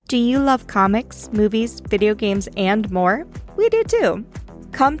Do you love comics, movies, video games, and more? We do too.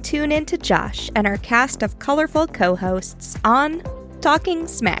 Come tune in to Josh and our cast of colorful co-hosts on Talking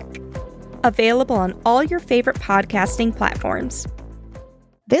Smack. Available on all your favorite podcasting platforms.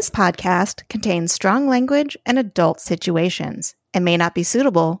 This podcast contains strong language and adult situations and may not be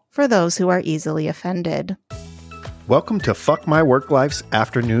suitable for those who are easily offended. Welcome to Fuck My Work Life's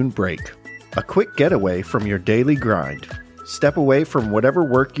Afternoon Break, a quick getaway from your daily grind. Step away from whatever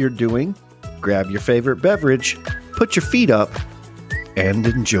work you're doing, grab your favorite beverage, put your feet up, and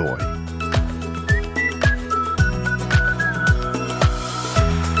enjoy.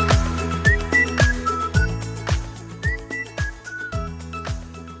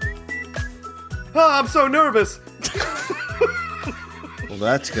 Oh, I'm so nervous. Well,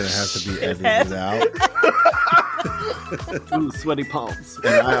 that's going to have to be edited out. Ooh, sweaty palms.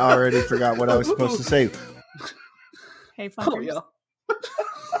 And I already forgot what I was supposed to say. Hey, fuckers. Oh, yeah.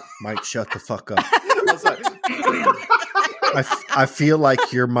 Mike, shut the fuck up. I feel like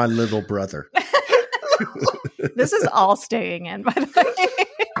you're my little brother. This is all staying in, by the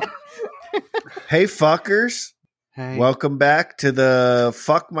way. Hey, fuckers. Hey. Welcome back to the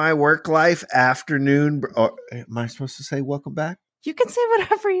Fuck My Work Life Afternoon. Am I supposed to say welcome back? You can say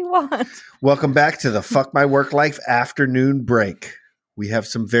whatever you want. Welcome back to the Fuck My Work Life Afternoon Break. We have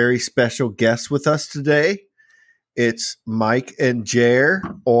some very special guests with us today. It's Mike and Jer,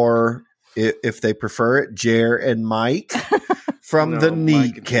 or if they prefer it, Jer and Mike from the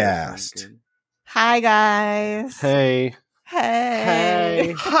Neatcast. Hi, guys. Hey.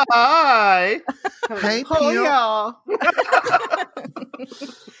 Hey. Hi. Hey, Oh,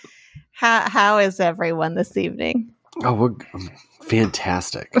 yeah. How is everyone this evening? Oh, we're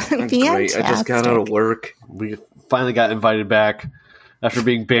fantastic. Great. I just got out of work. We finally got invited back after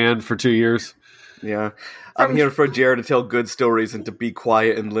being banned for 2 years. Yeah. I'm here for Jared to tell good stories and to be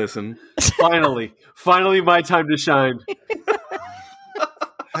quiet and listen. Finally my time to shine.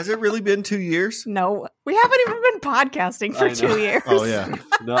 Has it really been 2 years? No, we haven't even been podcasting for I know. 2 years. Oh, yeah.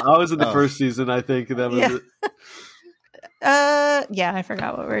 No, I was in the first season, I think. That was Yeah. it. Yeah, I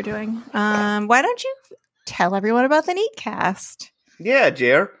forgot what we were doing. Why don't you tell everyone about the Neatcast? Yeah,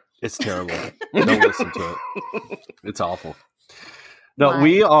 Jared. It's terrible. Don't listen to it. It's awful. No, Why?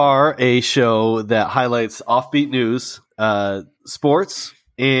 we are a show that highlights offbeat news, sports,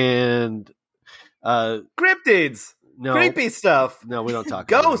 and Cryptids. no, Creepy stuff. No, we don't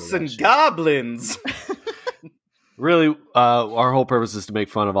talk about Ghosts any and of that shit. goblins. Really, our whole purpose is to make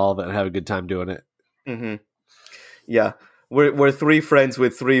fun of all of it and have a good time doing it. Mm-hmm. Yeah. We're three friends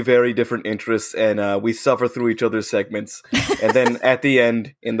with three very different interests, and we suffer through each other's segments. And then at the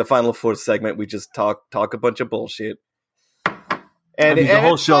end, in the final fourth segment, we just talk a bunch of bullshit. And, I mean, the and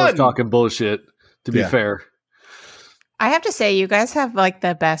whole it's show is fun. talking bullshit, to be Yeah. fair. I have to say, you guys have like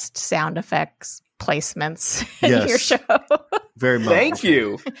the best sound effects placements in Yes. your show. Very much. Thank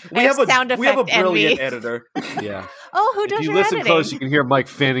you. We have have sound a effect brilliant envy. editor. Yeah. Oh, who If does you your listen editing? close, you can hear Mike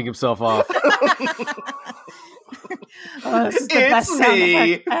fanning himself off. Oh, this is the It's best sound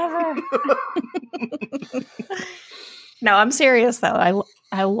me. effect ever. No, I'm serious though.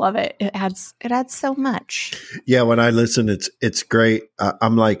 I love it. It adds so much. Yeah, when I listen, it's great.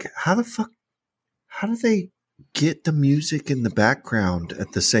 I'm like, how do they get the music in the background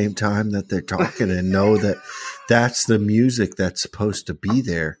at the same time that they're talking and know that that's the music that's supposed to be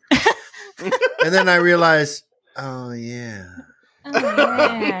there? And then I realize, oh yeah. Oh,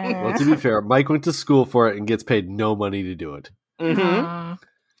 yeah. Well, to be fair, Mike went to school for it and gets paid no money to do it. Mhm. Aw.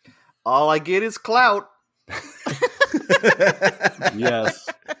 All I get is clout. Yes.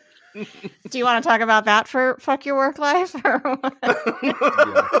 Do you want to talk about that for Fuck Your Work Life? Or what?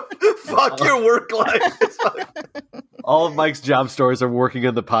 Fuck your work life. All of Mike's job stories are working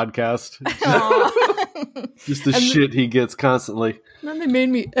on the podcast. Aw. Just the shit he gets constantly. Then they made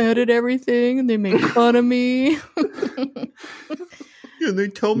me edit everything, and they made fun of me. And they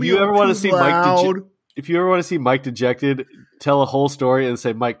tell me You ever I'm want to too see loud. Mike? If you ever want to see Mike dejected, tell a whole story and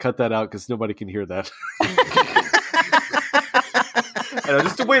say, "Mike, cut that out," because nobody can hear that. I know,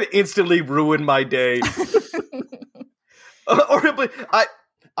 just a way to instantly ruin my day. Or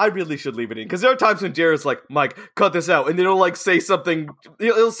I really should leave it in, because there are times when Jared's like, Mike, cut this out, and then he'll like say something.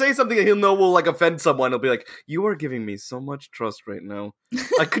 He'll say something that he'll know will like offend someone. He'll be like, "You are giving me so much trust right now.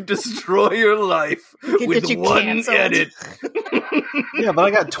 I could destroy your life Could with get you one canceled." edit." Yeah, but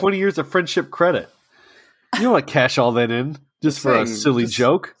I got 20 years of friendship credit. You don't want to cash all that in just for a Saying, silly just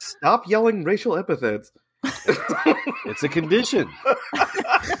joke. Stop yelling racial epithets. It's a condition.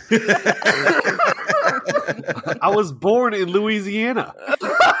 I was born in Louisiana.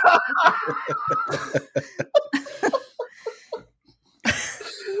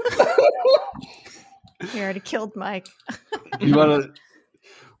 He already killed Mike. You want to?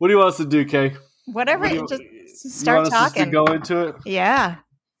 What do you want us to do, Kay? Whatever. What do you- Just start you want us just to talking. go into it. Yeah.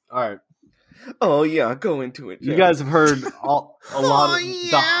 All right. Oh yeah, go into it. You Jack. guys have heard a lot of you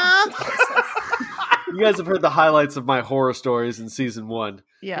guys have heard the highlights of my horror stories in season 1.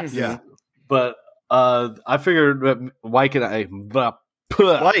 Yes. Yeah. But I figured that Mike and I.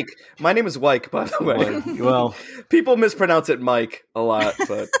 Wyke. My name is Wyke, by the way. Well, People mispronounce it Mike a lot,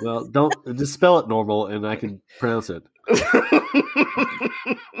 but don't just spell it normal, and I can pronounce it.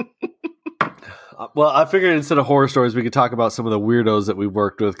 Well, I figured instead of horror stories, we could talk about some of the weirdos that we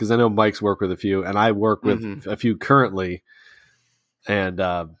worked with, because I know Mike's worked with a few, and I work with a few currently. And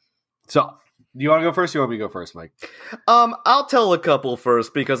so, do you want to go first? Or you want me to go first, Mike? I'll tell a couple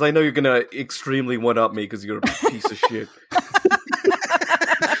first because I know you're gonna extremely one up me because you're a piece of shit.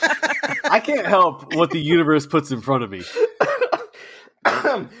 I can't help what the universe puts in front of me.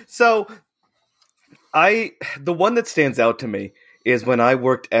 So, the one that stands out to me is when I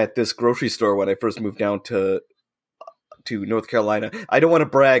worked at this grocery store when I first moved down to North Carolina. I don't want to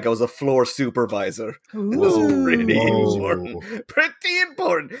brag. I was a floor supervisor. It was pretty important. Pretty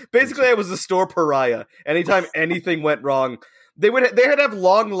important. Basically, I was a store pariah. Anytime anything went wrong, they had to have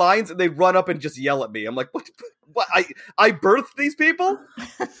long lines and they'd run up and just yell at me. I'm like, what? I birthed these people?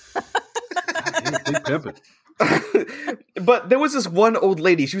 Big pimpin'. But there was this one old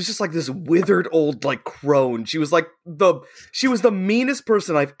lady. She was just like this withered old like crone. She was like the meanest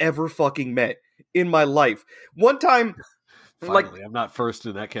person I've ever fucking met in my life. One time, Finally, I'm not first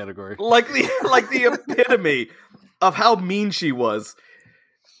in that category. like the epitome of how mean she was.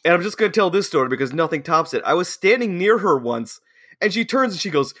 And I'm just gonna tell this story because nothing tops it. I was standing near her once, and she turns and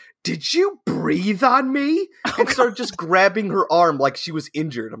she goes, "Did you breathe on me?" And started just grabbing her arm like she was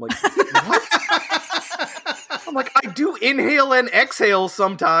injured. I'm like, what? I'm like, I do inhale and exhale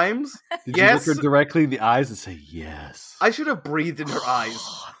sometimes. Did Yes. you look her directly in the eyes and say yes? I should have breathed in her eyes.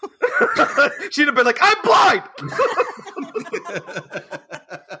 She'd have been like, I'm blind!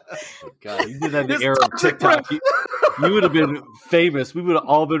 God, you did that in This the era of toxic TikTok. breath. You would have been famous. We would have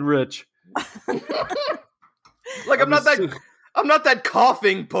all been rich. Like, I'm not that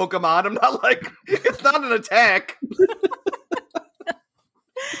coughing Pokemon. I'm not like, it's not an attack.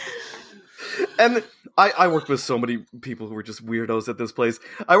 And I worked with so many people who were just weirdos at this place.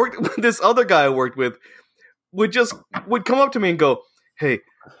 I worked with this other guy I worked with would come up to me and go, "Hey,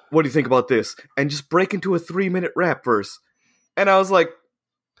 what do you think about this?" And just break into a 3-minute rap verse. And I was like,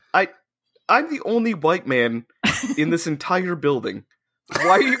 I'm the only white man in this entire building.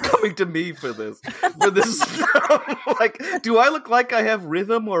 Why are you coming to me for this? Like, do I look like I have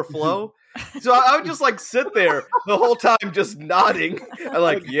rhythm or flow? So I would just like sit there the whole time just nodding. And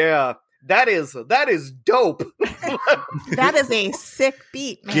like, yeah, that is dope. That is a sick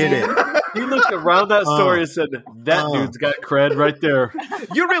beat, man. Get it. He looked around that story and said, that dude's got cred right there.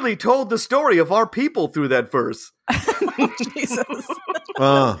 You really told the story of our people through that verse. Jesus.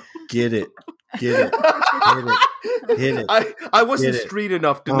 Get it. Get it. Hit it. Hit it. I wasn't Get it. street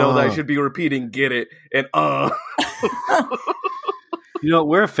enough to know that I should be repeating "get it" and You know,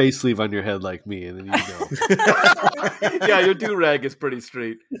 wear a face sleeve on your head like me, and then you know. Yeah, your do-rag is pretty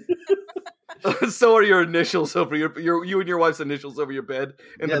street. So are your initials over you and your wife's initials over your bed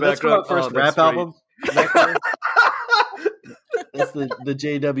in the That's background. from our first That's rap street. album. That's the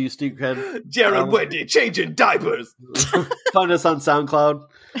JW Street cred. Jared Wendy changing diapers. Find us on SoundCloud.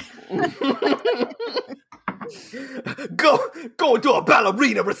 Go into a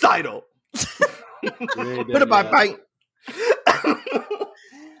ballerina recital. Bit of my bite.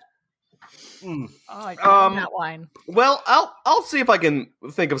 Oh, I got that line. Well, I'll see if I can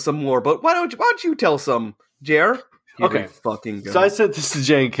think of some more. But why don't you tell some, Jer? Okay. Fucking go. So I sent this to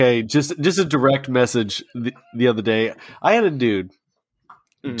J&K, just a direct message the other day. I had a dude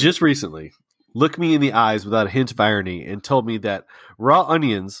just recently look me in the eyes without a hint of irony and told me that raw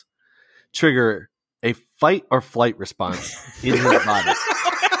onions trigger a fight or flight response in his body.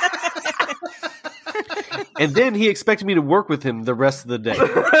 And then he expected me to work with him the rest of the day.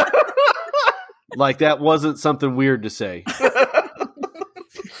 Like that wasn't something weird to say.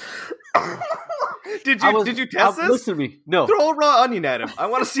 Did you test this? Listen to me. No. Throw a raw onion at him. I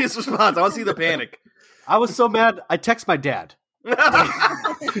want to see his response. I want to see the panic. I was so mad, I text my dad. That's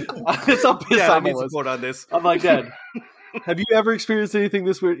how pissed Dad, I off I need was. support on this. I'm like, Dad, have you ever experienced anything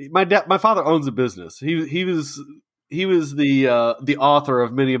this weird? My father owns a business. He was the author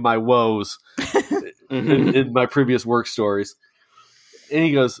of many of my woes in my previous work stories. And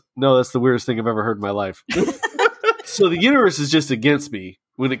he goes, "No, that's the weirdest thing I've ever heard in my life." So the universe is just against me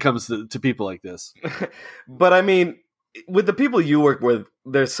when it comes to people like this. But I mean, with the people you work with,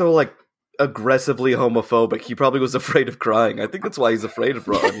 they're so like aggressively homophobic. He probably was afraid of crying. I think that's why he's afraid of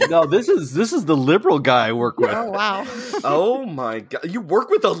Ron. No, this is the liberal guy I work with. Oh, wow. Oh my god! You work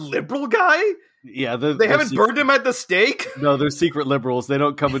with a liberal guy? Yeah, They haven't burned him at the stake? No, they're secret liberals. They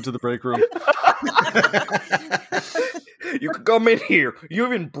don't come into the break room. You can come in here. You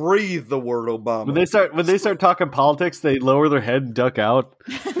even breathe the word Obama. When they start talking politics, they lower their head and duck out.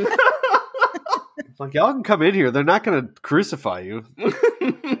 Like, y'all can come in here. They're not going to crucify you.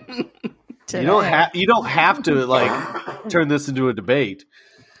 You don't have to like turn this into a debate.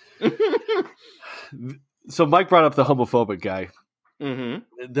 So Mike brought up the homophobic guy.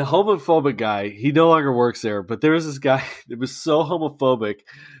 Mm-hmm. The homophobic guy, he no longer works there, but there was this guy that was so homophobic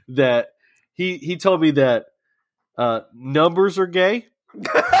that he told me that numbers are gay.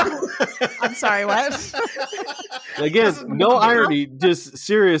 I'm sorry, what? Again, no irony, just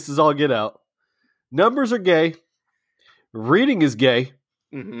serious as all get out. Numbers are gay. Reading is gay.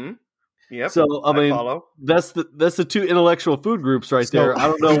 Mm-hmm. Yep. So I mean, follow. that's the two intellectual food groups right there. I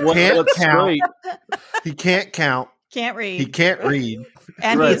don't know what's count. straight. He can't count. Can't read. He can't read.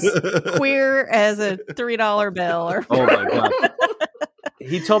 And Right. he's queer as a $3 bill. Or Oh my god!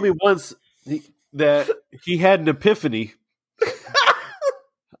 He told me once that he had an epiphany.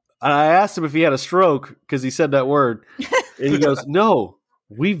 And I asked him if he had a stroke because he said that word, and he goes, "No,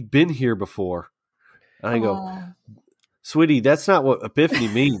 we've been here before." And I go, Aw. "Sweetie, that's not what epiphany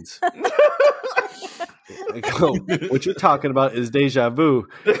means." I go, "What you're talking about is deja vu."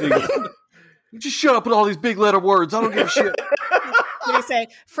 And he goes, "You just shut up with all these big letter words. I don't give a shit." Did he say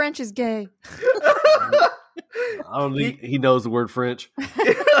French is gay? I don't think he knows the word French.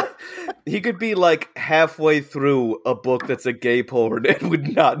 He could be like halfway through a book that's a gay porn and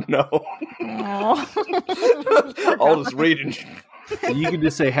would not know. Oh. All this reading. You can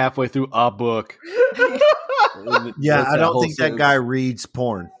just say halfway through a book. Yeah, That's I don't whole think that sentence. guy reads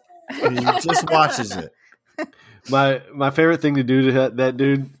porn. He just watches it. My favorite thing to do to that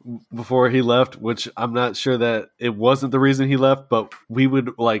dude before he left, which I'm not sure that it wasn't the reason he left, but we would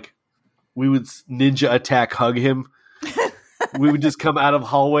ninja attack hug him. We would just come out of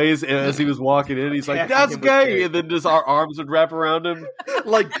hallways as he was walking in. He's like, Attacking "That's him with gay," gay. and then just our arms would wrap around him.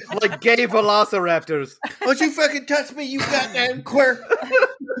 like gay velociraptors. Don't you fucking touch me, you goddamn queer. He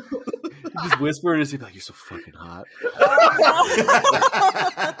just whisper and he'd be like, "You're so fucking hot."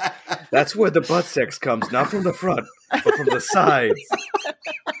 That's where the butt sex comes, not from the front, but from the sides.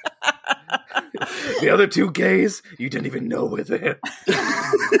 The other two gays, you didn't even know were there.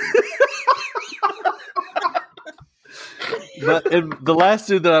 And the last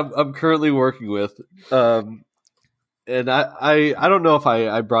dude that I'm currently working with, and I don't know if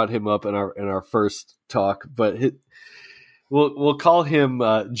I brought him up in our first talk, but we'll call him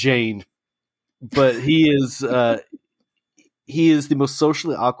Jane. But he is the most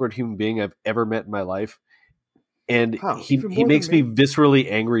socially awkward human being I've ever met in my life, and he makes me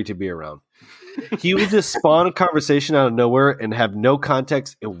viscerally angry to be around. He will just spawn a conversation out of nowhere and have no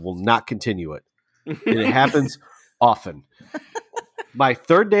context and will not continue it, and it happens often. My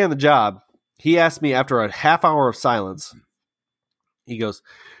third day on the job, he asked me after a half hour of silence, he goes,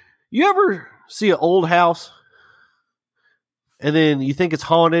 "You ever see an old house and then you think it's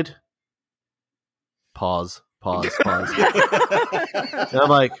haunted?" Pause. And I'm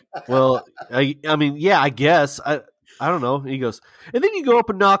like, "Well, I mean, yeah, I guess. I don't know." He goes, "And then you go up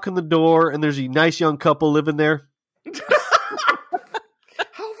and knock on the door and there's a nice young couple living there."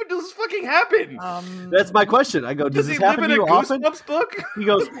 How often does this fucking happen? That's my question. I go, "Does he this live happen in to a you often?" Goosebumps book? He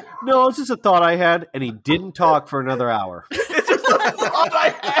goes, "No, it's just a thought I had," and he didn't talk for another hour. It's just a thought I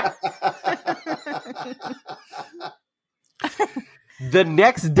had. The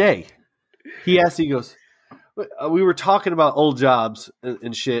next day, he asked, he goes, "We were talking about old jobs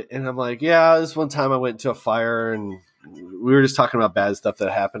and shit," and I'm like, "Yeah, this one time I went into a fire and we were just talking about bad stuff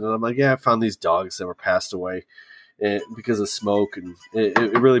that happened," and I'm like, "Yeah, I found these dogs that were passed away because of smoke, and it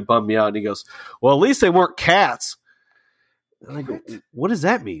really bummed me out." And he goes, "Well, at least they weren't cats." And I go, "What does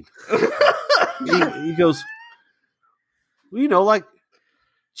that mean?" he goes, "Well, you know, like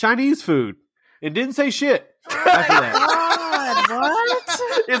Chinese food," and didn't say shit after that. God,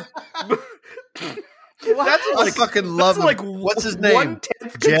 what? That's I like fucking love that's him. like What's his name?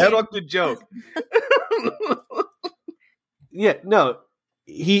 1/10 Jeb? constructed joke. Yeah, no,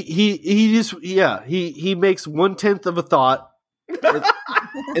 he makes 1/10 of a thought,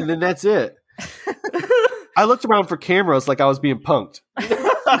 and then that's it. I looked around for cameras like I was being punked.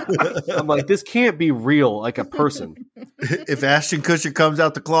 I'm like, this can't be real, like a person. If Ashton Kutcher comes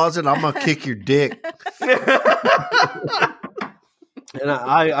out the closet, I'm gonna kick your dick. And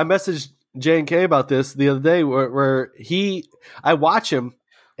I messaged J&K about this the other day where I watch him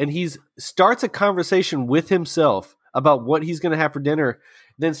and he starts a conversation with himself about what he's going to have for dinner,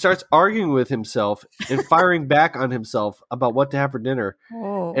 then starts arguing with himself and firing back on himself about what to have for dinner.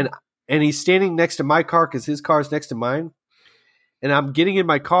 Oh. And he's standing next to my car because his car is next to mine. And I'm getting in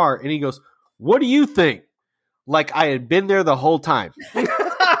my car, and he goes, "What do you think?" Like I had been there the whole time.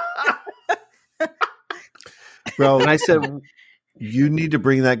 Bro, And I said, you need to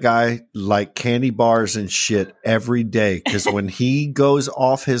bring that guy like candy bars and shit every day, because when he goes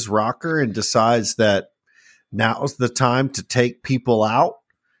off his rocker and decides that now's the time to take people out,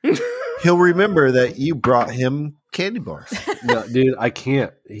 he'll remember that you brought him candy bars. "No, dude, I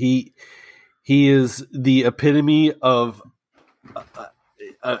can't." He is the epitome of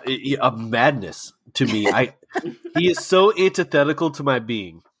a madness to me. He is so antithetical to my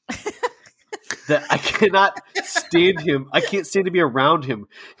being that I cannot stand him. I can't stand to be around him.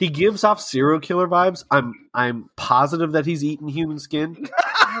 He gives off serial killer vibes. I'm positive that he's eaten human skin.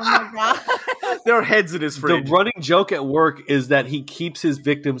 Oh my god. There are heads in his fridge. The running joke at work is that he keeps his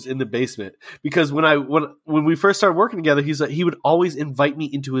victims in the basement, because when we first started working together, he would always invite me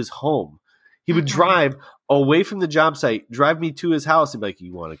into his home. He would drive away from the job site, drive me to his house, and be like,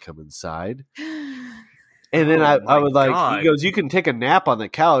 "You want to come inside?" And then I would like, God. he goes, "You can take a nap on the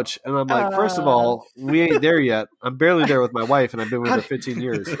couch." And I'm like, first of all, we ain't there yet. I'm barely there with my wife, and I've been with her 15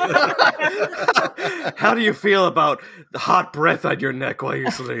 years. How do you feel about the hot breath on your neck while you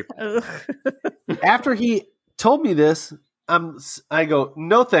sleep? After he told me this, I go,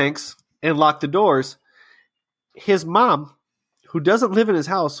 "No thanks," and lock the doors. His mom, who doesn't live in his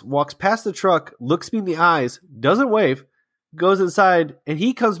house, walks past the truck, looks me in the eyes, doesn't wave, goes inside, and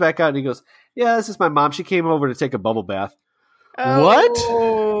he comes back out and he goes, "Yeah, this is my mom. She came over to take a bubble bath." What?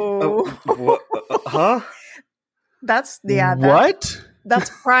 What? Huh? That's What?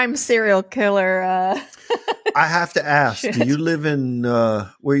 That's prime serial killer. I have to ask, do you live in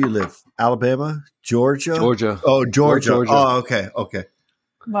where you live? Alabama? Georgia? Georgia. Oh, Georgia. Georgia. Oh, okay.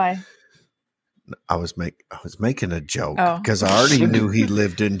 Why? I was making a joke Oh. because I already knew he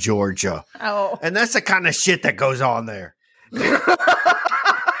lived in Georgia. Oh, And that's the kind of shit that goes on there.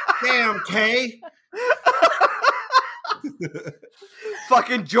 Damn, Kay.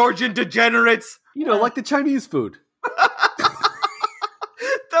 Fucking Georgian degenerates. Like the Chinese food.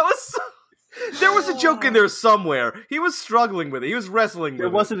 There was a joke in there somewhere. He was struggling with it. He was wrestling with There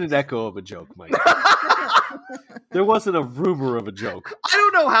it. wasn't an echo of a joke, Mike. There wasn't a rumor of a joke. I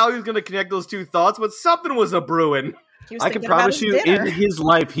don't know how he was going to connect those two thoughts, but something was a brewing. he was I can thinking about promise his you, dinner. in his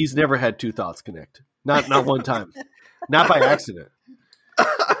life, he's never had two thoughts connect. Not one time. Not by accident.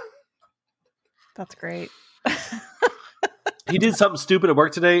 That's great. He did something stupid at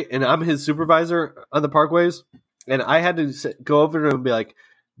work today, and I'm his supervisor on the parkways, and I had to go over to him and be like,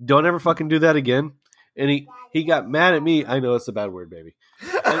 "Don't ever fucking do that again." And he got mad at me. I know it's a bad word, baby.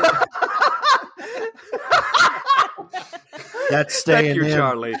 That's staying Thank you, in.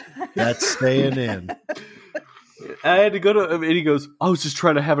 Charlie. That's staying in. I had to go to him, and he goes, "I was just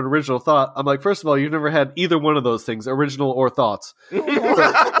trying to have an original thought." I'm like, first of all, you've never had either one of those things, original or thoughts. So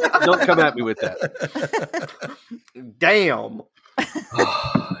don't come at me with that. Damn.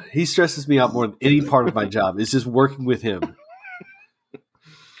 He stresses me out more than any part of my job. It's just working with him.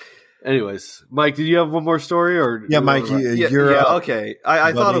 Anyways, Mike, did you have one more story? Or Yeah, Mike, you're okay.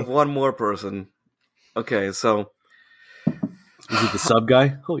 I thought buddy. of one more person. Okay, so is it the sub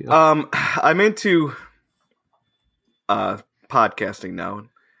guy? Oh yeah. I'm into podcasting now.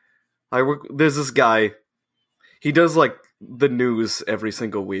 There's this guy. He does like the news every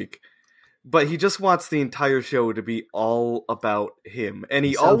single week, but he just wants the entire show to be all about him. And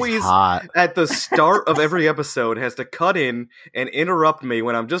he always, hot. at the start of every episode, has to cut in and interrupt me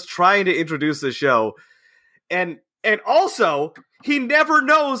when I'm just trying to introduce the show. And also, he never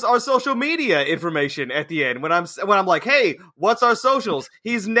knows our social media information at the end. When I'm like, "Hey, what's our socials?"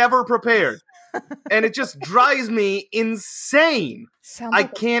 He's never prepared. And it just drives me insane. Sounds I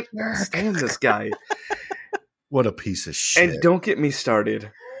like a can't jerk. stand this guy. What a piece of shit. And don't get me started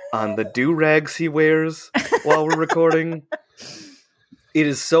on the do-rags he wears while we're recording. It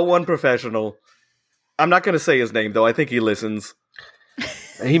is so unprofessional. I'm not going to say his name, though. I think he listens.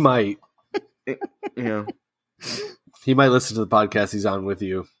 He might. Yeah. He might listen to the podcast he's on with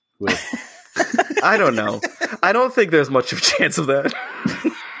you. I don't know. I don't think there's much of a chance of that.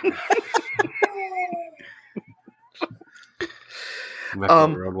 Rebecca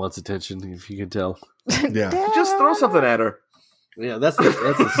Road wants attention, if you can tell. Yeah. Just throw something at her. Yeah, that's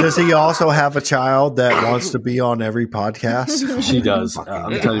the Does he also have a child that wants to be on every podcast? she does.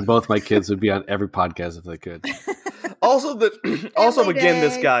 I'm telling you, both my kids would be on every podcast if they could. Also, again,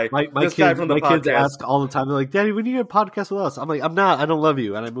 this guy, My this guy kids, from the my kids podcast. ask all the time. They're like, "Daddy, when are you gonna podcast with us?" I'm like, "I'm not. I don't love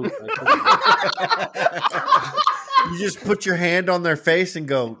you," and I move. You just put your hand on their face and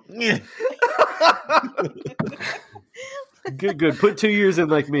go, "Yeah." Good. Put 2 years in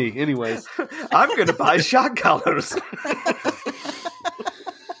like me. Anyways, I'm going to buy shot collars.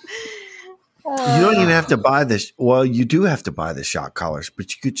 You don't even have to buy this. Well, you do have to buy the shot collars,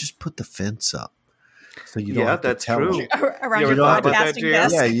 but you could just put the fence up. So you don't have to that's tell true. them. Around You your ever thought about that, podcasting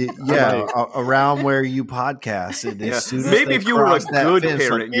Jerry? desk. Around where you podcast. And Yeah. as soon as Maybe they if you were a cross that good fence,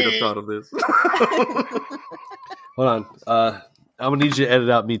 parent, you'd have thought of this. hold on. I'm gonna need you to edit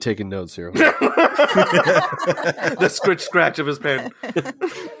out me taking notes here. The scratch of his pen.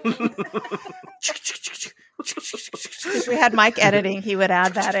 If we had Mike editing, he would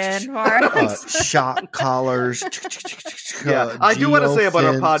add that in for us. shot collars. Yeah, I do want to say about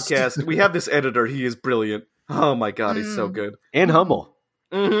our geofence. podcast, we have this editor. He is brilliant. Oh my god, he's so good. And humble.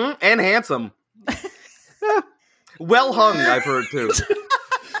 Mm-hmm. And handsome. Well hung, I've heard too.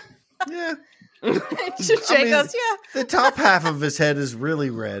 Yeah. Jay goes, yeah. The top half of his head is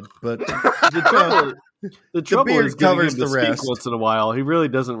really red, but The trouble beard is getting covers him to the speak rest. once in a while. He really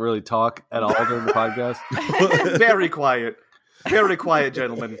doesn't really talk at all during the podcast. Very quiet. Very quiet,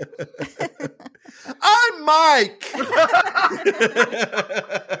 gentlemen. I'm Mike.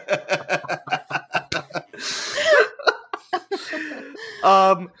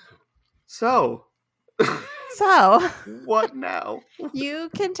 So So what now? you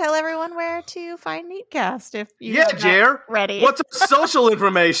can tell everyone where to find Neatcast if you Yeah, are not Jer. ready. What's our social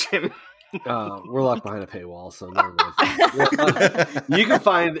information? We're locked behind a paywall, so never mind. You can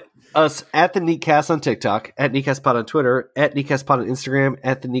find us at the Neatcast on TikTok, at NeatcastPod on Twitter, at NeatcastPod on Instagram,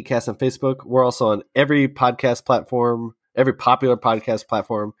 at the Neatcast on Facebook. We're also on every podcast platform, every popular podcast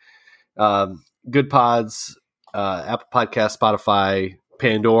platform. Good Pods, Apple Podcast, Spotify,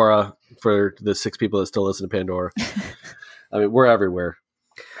 Pandora, for the 6 people that still listen to Pandora. I mean, we're everywhere.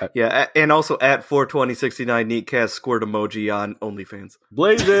 Yeah, and also at 42069 Neatcast squirt emoji on OnlyFans.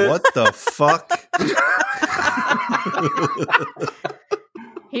 Blaze it. What the fuck?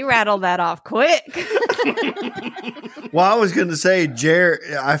 He rattled that off quick. Well, I was going to say,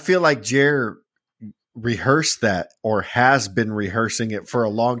 I feel like Jer rehearsed that or has been rehearsing it for a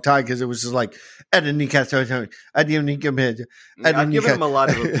long time because it was just like, I didn't need I've given him a lot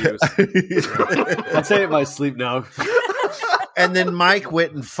of abuse. I say it in my sleep now. And then Mike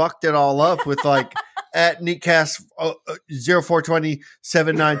went and fucked it all up with like at Neatcast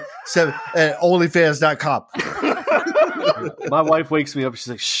 0420-797 at OnlyFans.com. My wife wakes me up. She's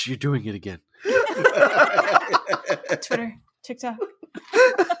like, "Shh, you're doing it again." Twitter, TikTok.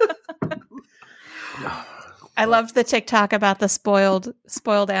 I loved the TikTok about the spoiled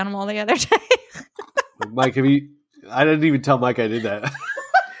animal the other day. Mike, have you? I didn't even tell Mike I did that.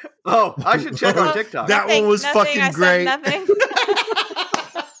 Oh, I should check on TikTok. That one was fucking I said great. nothing.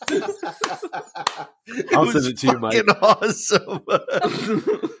 I'll send it to you, Mike. Fucking awesome.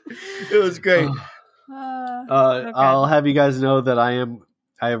 It was great. Okay. I'll have you guys know that I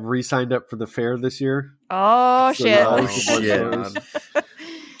have re-signed up for the fair this year. Oh So, shit! Oh, shit. man.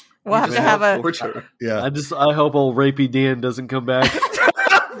 We'll have to have a torture. Yeah. I hope old Rapey Dan doesn't come back.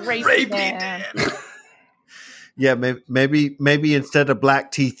 rapey Dan. Yeah, maybe instead of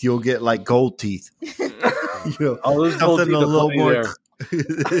black teeth, you'll get like gold teeth. You know, Oh, those gold something teeth a are little plenty more. there.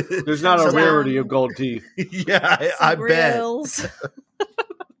 There's not a Some- rarity of gold teeth. Yeah, I bet. Grills.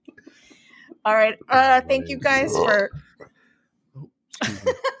 All right. Thank you guys for.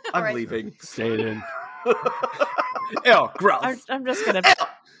 I'm Right. leaving. Stay in. Ew, gross. I'm just gonna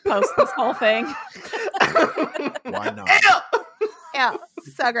post this whole thing. Why not? Yeah,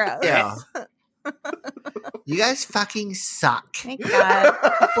 so gross. Yeah. You guys fucking suck. Thank God.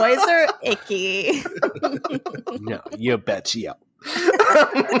 Boys are icky. No, you bet you.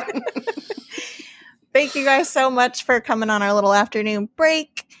 Thank you guys so much for coming on our little afternoon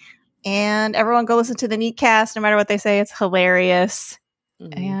break. And everyone go listen to the Neatcast. No matter what they say, it's hilarious.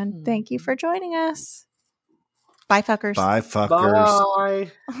 And thank you for joining us. Bye, fuckers. Bye, fuckers.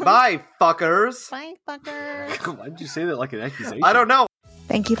 Bye. Bye, fuckers. Bye, fuckers. Why did you say that like an accusation? I don't know.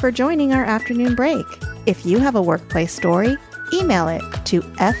 Thank you for joining our afternoon break. If you have a workplace story, email it to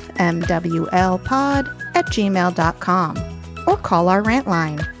fmwlpod@gmail.com or call our rant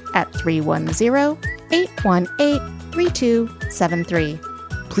line at 310-818-3273.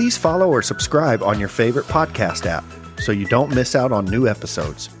 Please follow or subscribe on your favorite podcast app so you don't miss out on new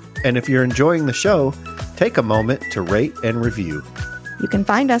episodes. And if you're enjoying the show, take a moment to rate and review. You can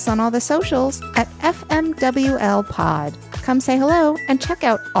find us on all the socials at FMWL Pod. Come say hello and check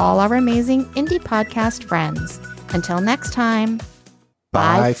out all our amazing indie podcast friends. Until next time,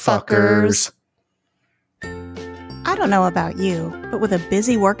 Bye, fuckers. I don't know about you, but with a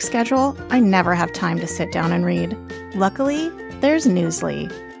busy work schedule, I never have time to sit down and read. Luckily, there's Newsly.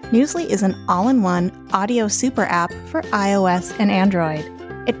 Newsly is an all-in-one audio super app for iOS and Android.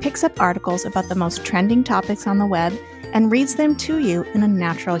 It picks up articles about the most trending topics on the web and reads them to you in a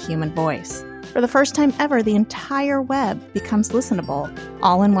natural human voice. For the first time ever, the entire web becomes listenable,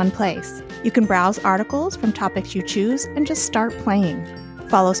 all in one place. You can browse articles from topics you choose and just start playing.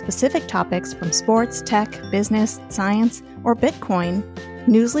 Follow specific topics from sports, tech, business, science, or Bitcoin.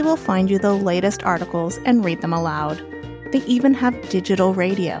 Newsly will find you the latest articles and read them aloud. They even have digital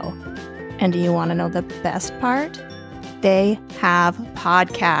radio. And do you want to know the best part? They have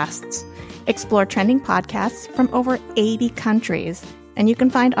podcasts. Explore trending podcasts from over 80 countries. And you can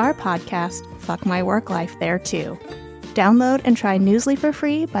find our podcast, Fuck My Work Life, there too. Download and try Newsly for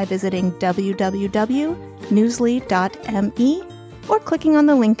free by visiting www.newsly.me or clicking on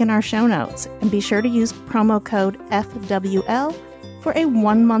the link in our show notes. And be sure to use promo code FWL for a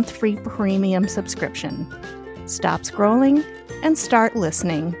 1-month free premium subscription. Stop scrolling and start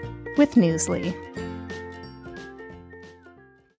listening with Newsly.